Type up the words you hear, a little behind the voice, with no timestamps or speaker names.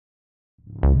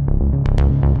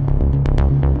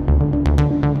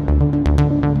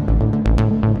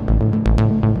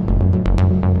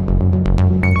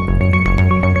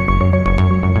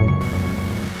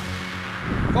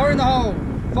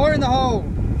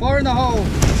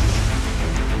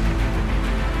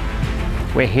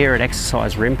We're here at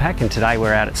Exercise RIMPAC, and today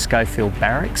we're out at Schofield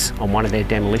Barracks on one of their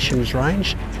demolitions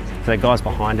range. So the guys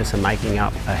behind us are making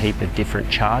up a heap of different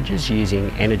charges using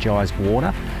energised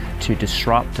water to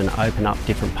disrupt and open up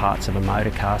different parts of a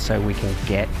motor car so we can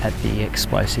get at the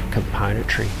explosive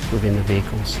componentry within the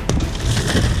vehicles.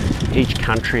 Each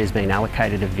country has been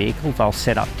allocated a vehicle. They'll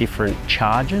set up different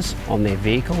charges on their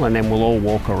vehicle, and then we'll all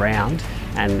walk around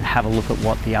and have a look at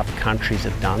what the other countries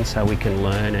have done so we can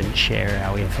learn and share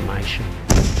our information.